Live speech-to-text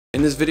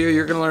In this video,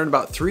 you're going to learn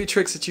about 3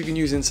 tricks that you can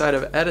use inside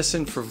of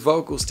Edison for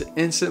vocals to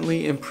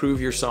instantly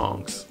improve your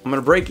songs. I'm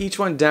going to break each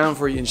one down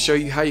for you and show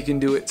you how you can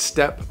do it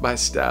step by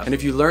step. And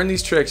if you learn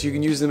these tricks, you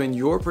can use them in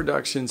your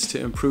productions to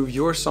improve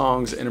your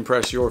songs and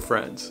impress your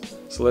friends.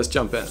 So let's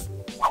jump in.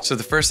 So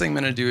the first thing I'm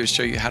going to do is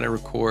show you how to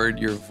record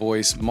your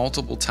voice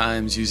multiple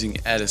times using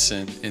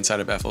Edison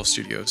inside of FL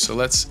Studio. So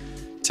let's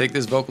take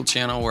this vocal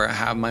channel where I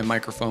have my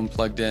microphone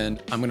plugged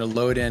in. I'm going to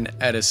load in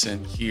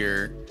Edison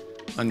here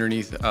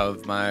underneath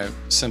of my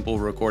simple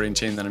recording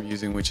chain that I'm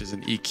using, which is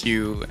an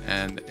EQ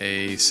and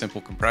a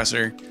simple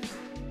compressor.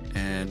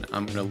 And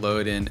I'm going to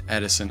load in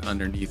Edison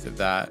underneath of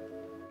that.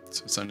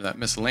 So it's under that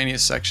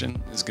miscellaneous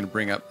section. It's going to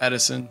bring up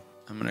Edison.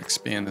 I'm going to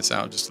expand this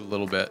out just a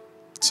little bit.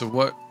 So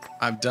what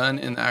I've done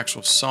in the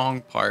actual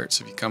song part,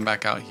 so if you come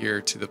back out here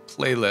to the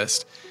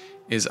playlist,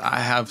 is I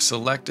have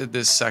selected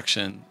this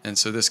section. And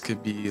so this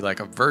could be like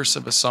a verse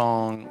of a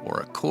song or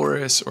a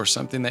chorus or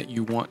something that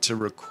you want to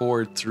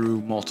record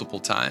through multiple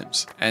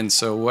times. And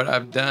so what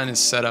I've done is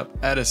set up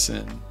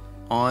Edison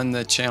on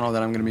the channel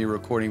that I'm going to be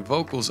recording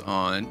vocals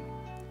on.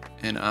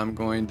 And I'm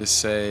going to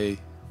say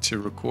to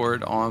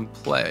record on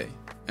play.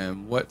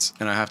 And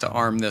I have to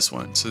arm this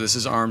one. So this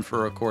is armed for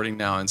recording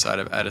now inside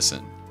of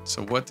Edison.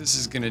 So what this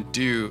is going to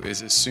do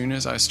is as soon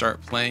as I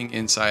start playing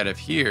inside of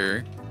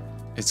here,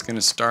 it's going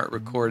to start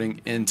recording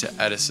into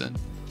Edison.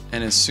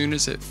 And as soon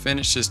as it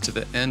finishes to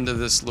the end of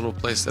this little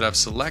place that I've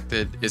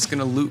selected, it's going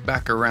to loop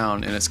back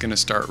around and it's going to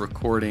start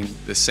recording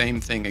the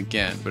same thing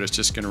again, but it's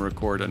just going to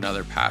record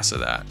another pass of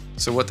that.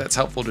 So what that's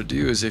helpful to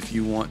do is if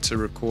you want to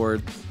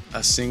record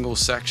a single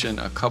section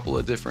a couple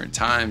of different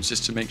times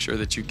just to make sure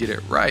that you get it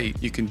right,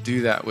 you can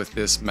do that with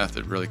this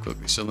method really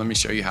quickly. So let me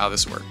show you how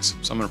this works.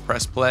 So I'm going to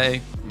press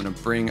play. I'm going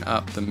to bring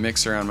up the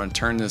mixer. I'm going to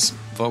turn this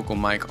vocal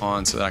mic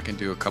on so that I can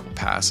do a couple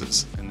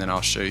passes, and then I'll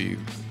show you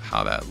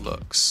how that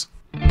looks.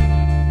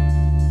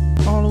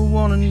 All I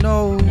want to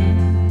know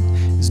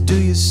is,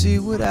 do you see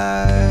what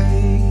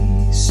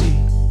I see?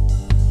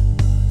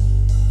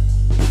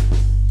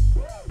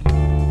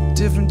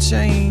 Different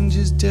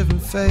changes,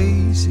 different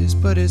faces,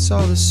 but it's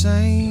all the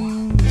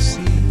same to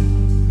see.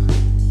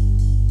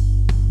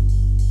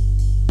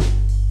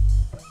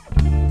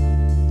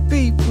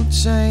 People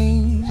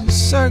change,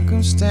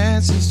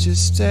 circumstances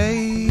just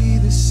stay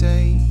the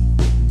same.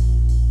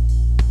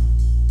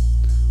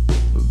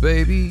 But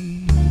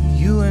baby,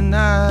 you and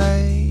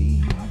I,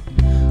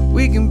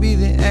 we can be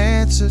the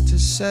answer to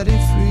set it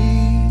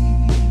free.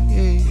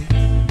 Yeah.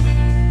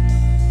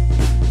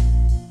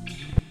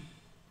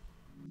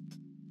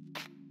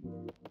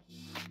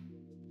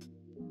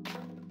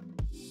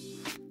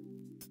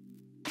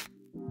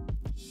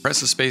 Press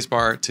the space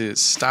bar to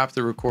stop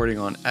the recording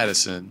on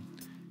Edison.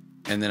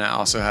 And then I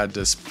also had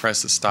to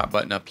press the stop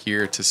button up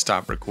here to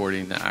stop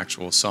recording the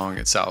actual song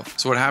itself.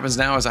 So what happens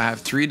now is I have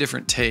 3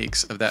 different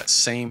takes of that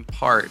same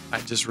part I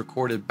just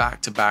recorded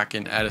back to back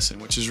in Edison,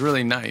 which is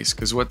really nice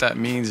because what that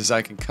means is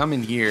I can come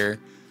in here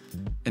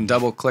and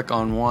double click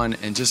on one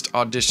and just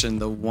audition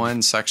the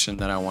one section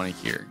that I want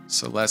to hear.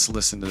 So let's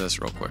listen to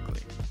this real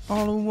quickly.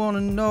 All I want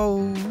to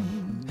know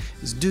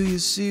is, do you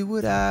see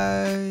what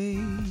I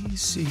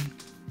see?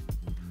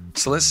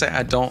 So let's say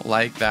I don't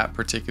like that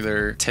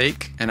particular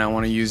take and I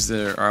want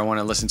to I want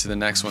to listen to the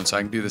next one. So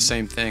I can do the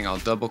same thing. I'll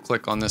double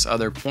click on this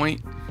other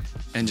point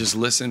and just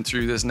listen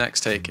through this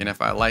next take. And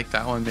if I like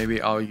that one,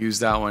 maybe I'll use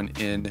that one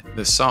in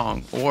the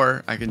song.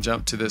 Or I can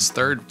jump to this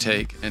third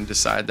take and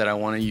decide that I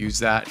want to use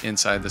that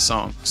inside the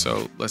song.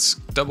 So let's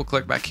double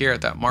click back here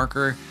at that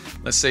marker.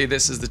 Let's say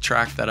this is the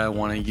track that I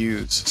want to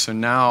use. So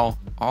now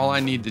all I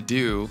need to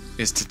do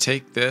is to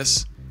take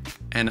this,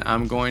 and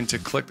I'm going to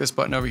click this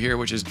button over here,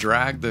 which is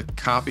drag the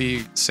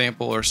copy,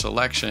 sample, or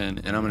selection,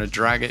 and I'm going to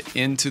drag it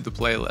into the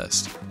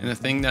playlist. And the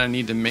thing that I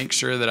need to make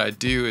sure that I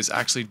do is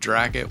actually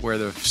drag it where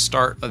the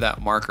start of that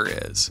marker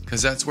is,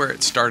 because that's where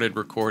it started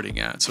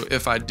recording at. So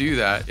if I do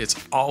that, it's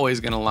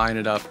always going to line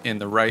it up in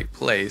the right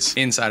place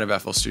inside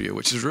of FL Studio,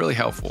 which is really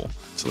helpful.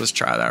 So let's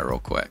try that real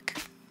quick.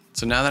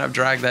 So now that I've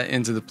dragged that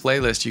into the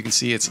playlist, you can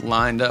see it's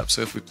lined up.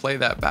 So if we play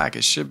that back,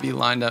 it should be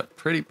lined up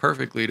pretty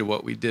perfectly to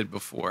what we did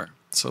before.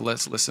 So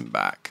let's listen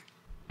back.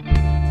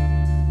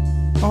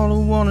 All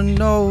I want to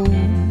know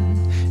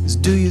is,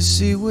 do you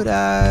see what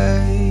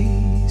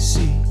I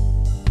see?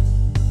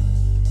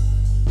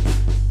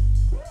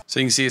 So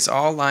you can see it's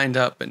all lined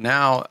up, but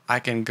now I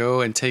can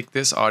go and take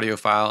this audio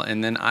file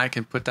and then I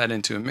can put that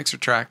into a mixer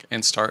track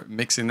and start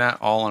mixing that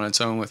all on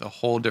its own with a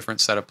whole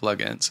different set of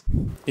plugins.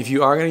 If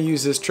you are going to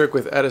use this trick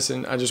with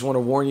Edison, I just want to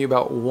warn you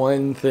about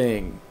one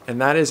thing. And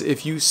that is,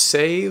 if you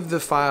save the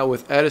file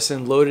with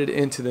Edison loaded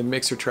into the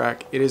mixer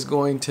track, it is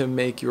going to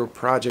make your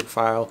project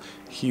file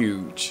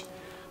huge.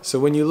 So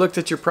when you looked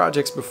at your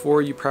projects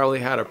before, you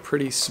probably had a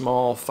pretty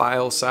small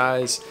file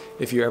size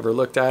if you ever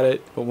looked at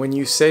it. But when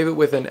you save it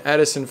with an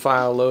Edison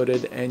file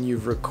loaded and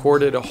you've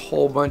recorded a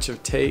whole bunch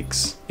of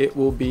takes, it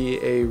will be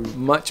a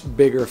much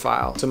bigger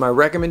file. So my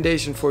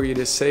recommendation for you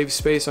to save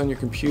space on your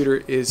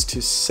computer is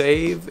to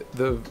save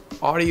the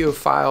audio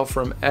file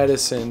from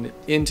Edison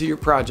into your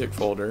project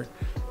folder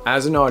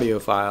as an audio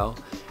file,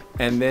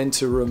 and then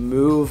to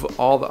remove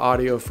all the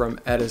audio from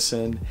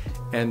Edison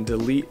and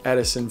delete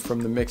Edison from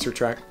the mixer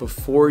track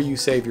before you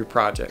save your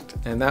project.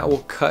 And that will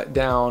cut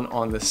down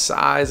on the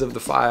size of the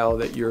file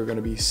that you're going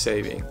to be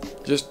saving.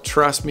 Just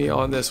trust me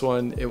on this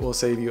one, it will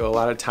save you a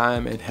lot of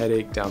time and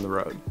headache down the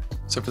road.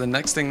 So for the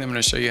next thing that I'm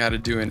going to show you how to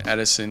do in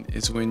Edison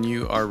is when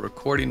you are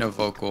recording a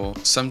vocal,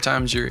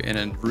 sometimes you're in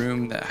a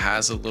room that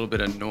has a little bit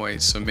of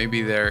noise. So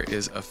maybe there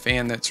is a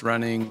fan that's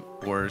running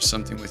or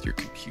something with your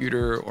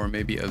computer, or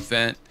maybe a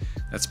vent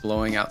that's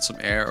blowing out some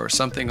air or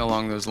something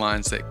along those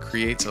lines that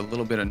creates a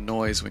little bit of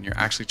noise when you're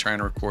actually trying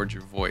to record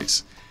your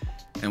voice.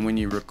 And when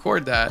you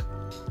record that,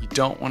 you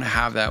don't want to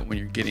have that when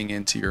you're getting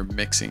into your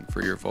mixing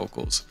for your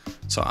vocals.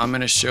 So I'm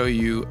going to show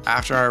you,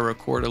 after I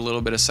record a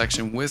little bit of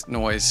section with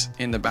noise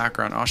in the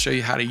background, I'll show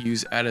you how to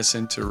use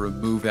Edison to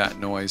remove that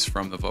noise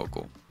from the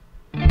vocal.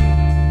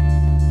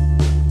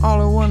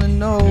 All I wanna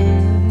know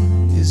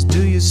is,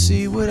 do you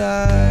see what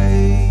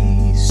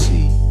I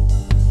see?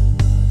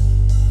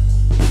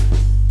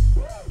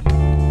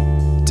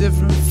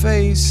 Different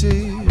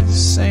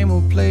faces, same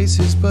old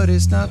places, but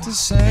it's not the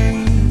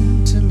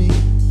same to me.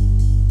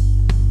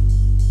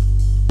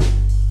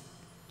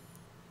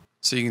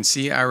 So you can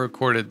see I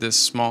recorded this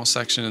small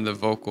section of the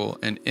vocal,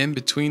 and in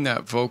between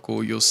that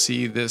vocal you'll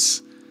see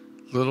this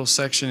little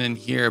section in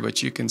here,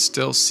 but you can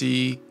still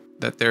see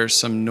that there's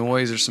some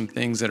noise or some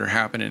things that are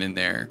happening in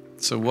there.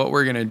 So what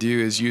we're gonna do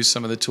is use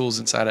some of the tools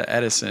inside of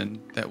Edison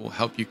that will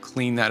help you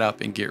clean that up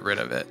and get rid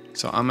of it.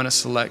 So I'm gonna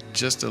select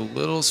just a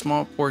little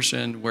small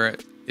portion where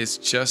it's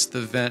just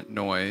the vent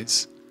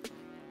noise,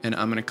 and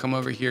I'm gonna come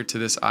over here to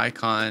this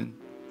icon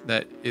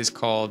that is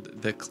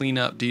called the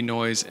Cleanup,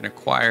 Denoise, and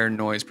Acquire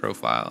Noise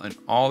Profile. And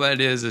all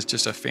that is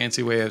just a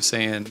fancy way of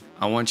saying,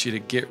 I want you to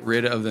get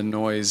rid of the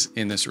noise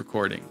in this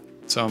recording.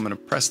 So I'm gonna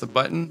press the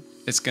button,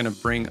 it's gonna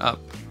bring up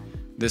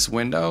this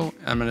window.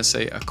 I'm gonna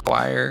say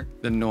Acquire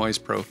the Noise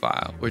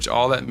Profile, which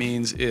all that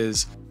means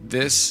is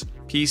this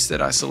piece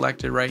that I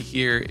selected right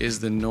here is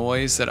the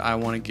noise that I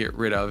wanna get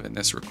rid of in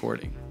this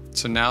recording.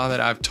 So now that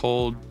I've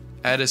told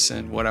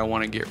Edison what I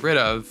want to get rid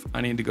of,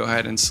 I need to go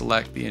ahead and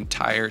select the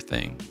entire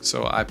thing.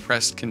 So I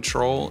pressed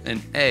Control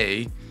and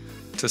A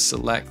to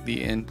select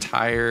the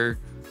entire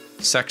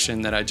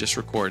section that I just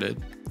recorded.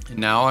 And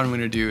now what I'm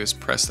going to do is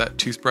press that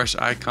toothbrush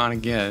icon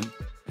again,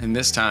 and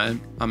this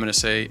time I'm going to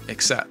say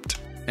Accept.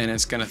 And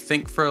it's going to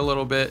think for a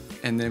little bit,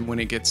 and then when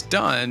it gets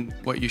done,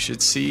 what you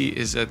should see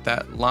is that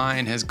that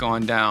line has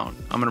gone down.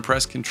 I'm going to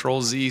press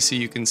Control Z so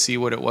you can see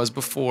what it was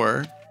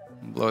before.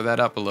 Blow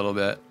that up a little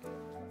bit.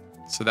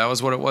 So that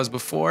was what it was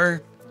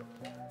before,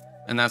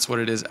 and that's what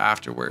it is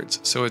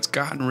afterwards. So it's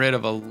gotten rid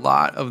of a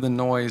lot of the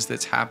noise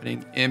that's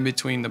happening in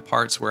between the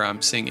parts where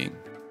I'm singing.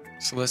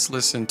 So let's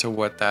listen to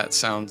what that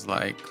sounds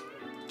like,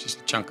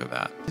 just a chunk of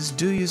that.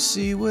 Do you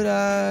see what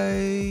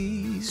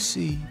I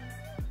see?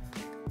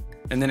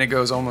 And then it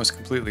goes almost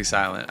completely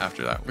silent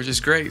after that, which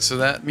is great. So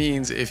that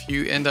means if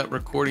you end up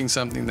recording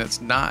something that's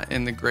not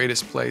in the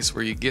greatest place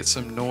where you get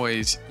some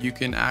noise, you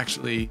can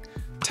actually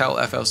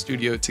tell FL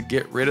Studio to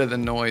get rid of the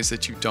noise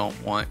that you don't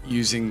want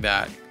using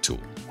that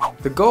tool.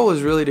 The goal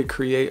is really to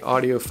create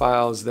audio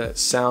files that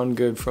sound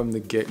good from the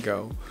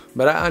get-go,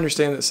 but I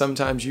understand that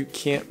sometimes you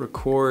can't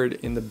record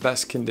in the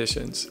best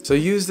conditions. So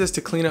use this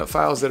to clean up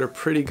files that are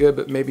pretty good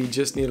but maybe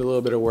just need a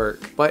little bit of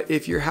work. But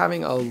if you're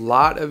having a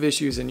lot of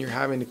issues and you're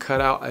having to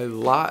cut out a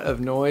lot of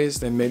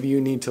noise, then maybe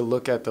you need to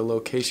look at the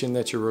location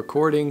that you're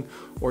recording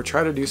or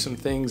try to do some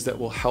things that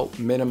will help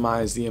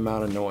minimize the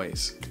amount of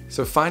noise.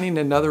 So finding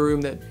another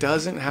room that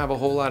doesn't have a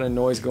whole lot of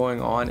noise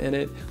going on in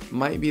it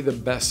might be the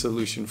best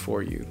solution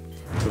for you.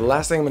 So the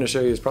last thing I'm going to show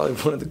you is probably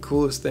one of the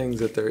coolest things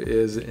that there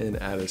is in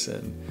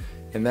Edison.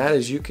 And that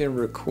is you can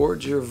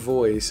record your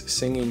voice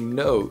singing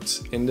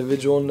notes,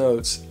 individual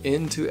notes,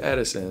 into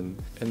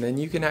Edison, and then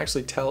you can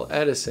actually tell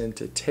Edison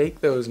to take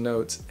those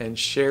notes and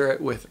share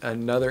it with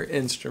another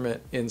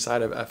instrument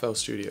inside of FL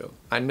Studio.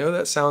 I know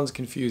that sounds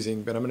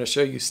confusing, but I'm going to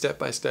show you step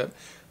by step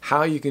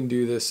how you can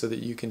do this so that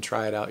you can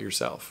try it out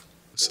yourself.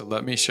 So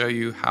let me show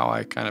you how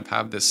I kind of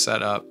have this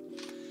set up.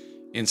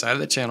 Inside of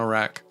the channel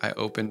rack, I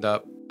opened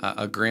up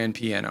a grand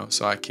piano.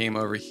 So I came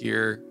over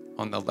here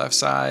on the left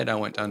side, I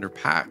went under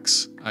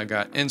packs, I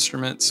got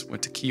instruments,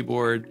 went to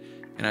keyboard,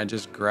 and I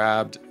just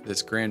grabbed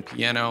this grand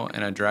piano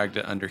and I dragged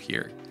it under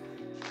here.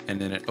 And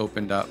then it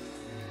opened up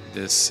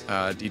this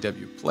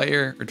DW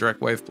player or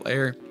direct wave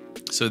player.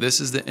 So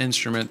this is the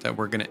instrument that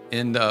we're gonna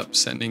end up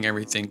sending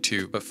everything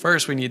to. But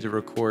first we need to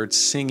record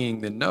singing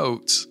the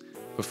notes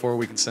before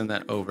we can send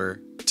that over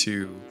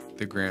to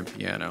the grand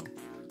piano.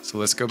 So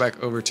let's go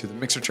back over to the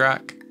mixer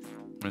track.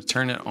 I'm going to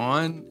turn it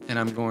on and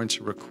I'm going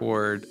to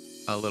record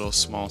a little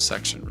small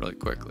section really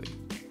quickly.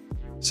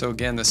 So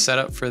again, the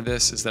setup for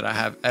this is that I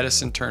have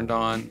Edison turned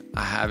on,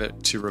 I have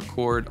it to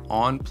record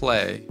on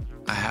play,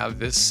 I have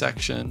this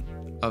section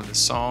of the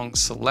song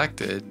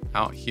selected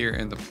out here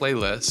in the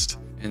playlist,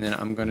 and then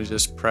I'm going to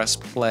just press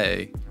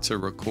play to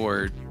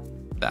record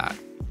that.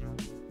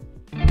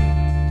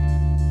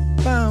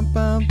 Bum,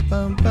 bum,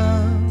 bum,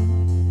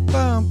 bum.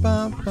 Bum,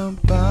 bum, bum,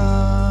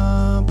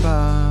 bum,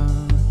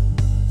 bum.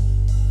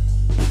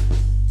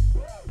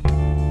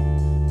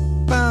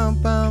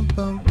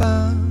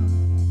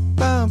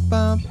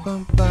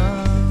 bum,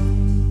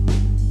 bum.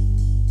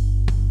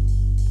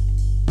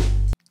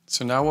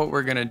 So now what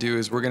we're gonna do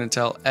is we're gonna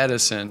tell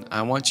Edison,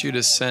 I want you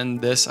to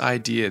send this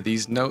idea,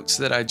 these notes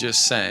that I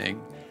just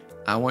sang,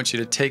 I want you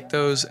to take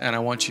those and I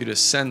want you to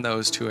send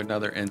those to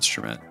another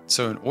instrument.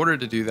 So in order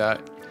to do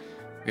that,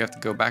 we have to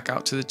go back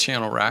out to the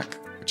channel rack,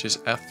 which is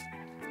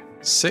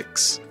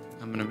F6.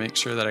 I'm gonna make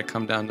sure that I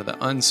come down to the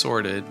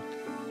unsorted,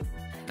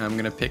 and I'm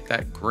gonna pick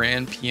that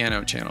grand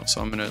piano channel.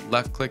 So I'm gonna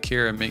left click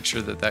here and make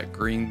sure that that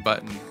green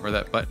button, or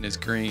that button is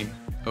green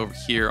over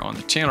here on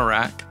the channel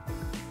rack.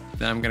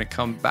 Then I'm gonna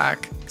come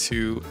back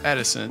to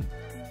Edison.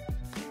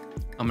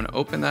 I'm gonna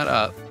open that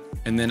up,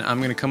 and then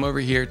I'm gonna come over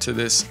here to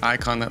this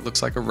icon that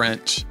looks like a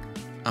wrench.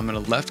 I'm gonna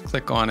left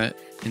click on it,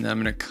 and then I'm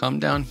gonna come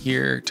down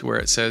here to where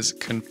it says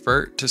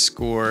convert to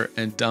score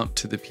and dump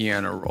to the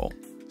piano roll.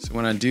 So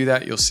when I do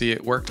that, you'll see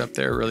it worked up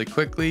there really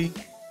quickly.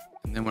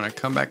 And then when I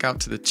come back out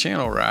to the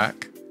channel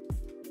rack,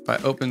 if I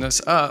open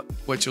this up,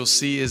 what you'll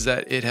see is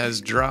that it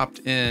has dropped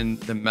in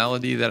the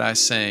melody that I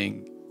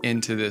sang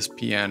into this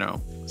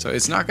piano. So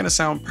it's not gonna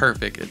sound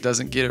perfect. It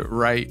doesn't get it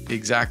right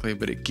exactly,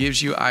 but it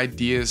gives you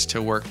ideas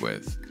to work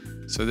with.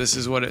 So this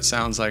is what it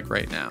sounds like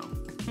right now.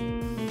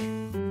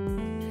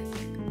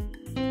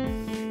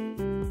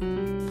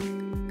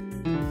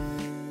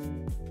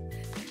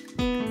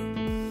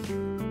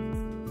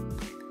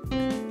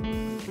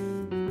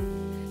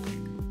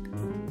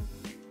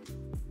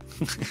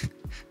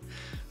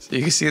 So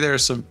you can see there are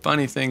some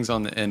funny things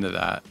on the end of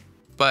that,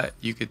 but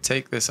you could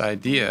take this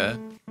idea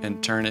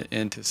and turn it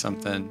into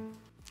something.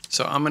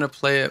 So I'm gonna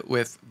play it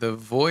with the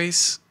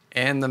voice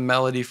and the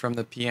melody from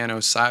the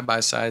piano side by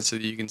side so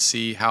that you can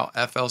see how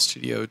FL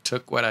Studio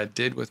took what I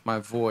did with my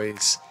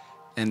voice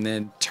and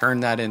then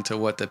turned that into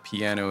what the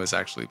piano is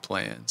actually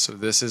playing. So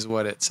this is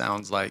what it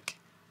sounds like.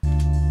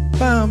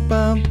 Bum,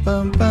 bum,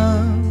 bum,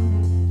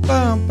 bum.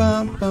 Bum,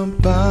 bum, bum,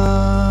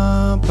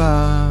 bum,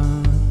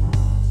 bum.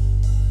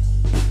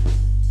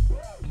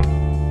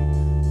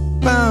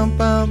 Bum,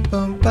 bum,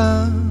 bum,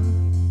 bum.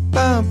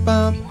 Bum,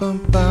 bum, bum,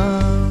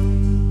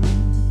 bum.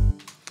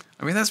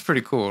 I mean, that's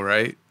pretty cool,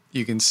 right?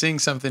 You can sing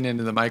something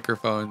into the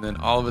microphone, then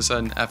all of a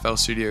sudden FL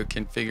Studio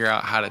can figure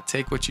out how to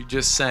take what you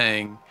just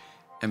sang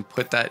and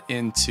put that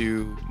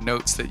into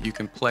notes that you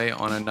can play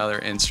on another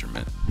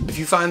instrument. If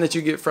you find that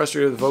you get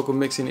frustrated with vocal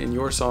mixing in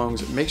your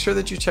songs, make sure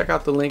that you check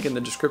out the link in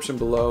the description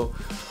below,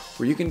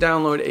 where you can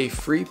download a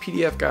free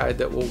PDF guide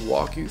that will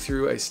walk you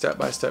through a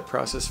step-by-step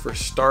process for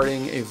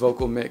starting a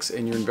vocal mix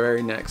in your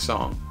very next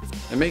song.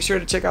 And make sure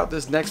to check out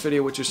this next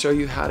video, which will show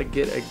you how to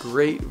get a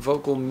great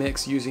vocal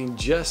mix using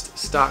just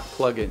stock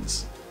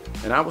plugins.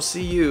 And I will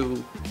see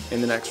you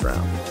in the next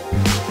round.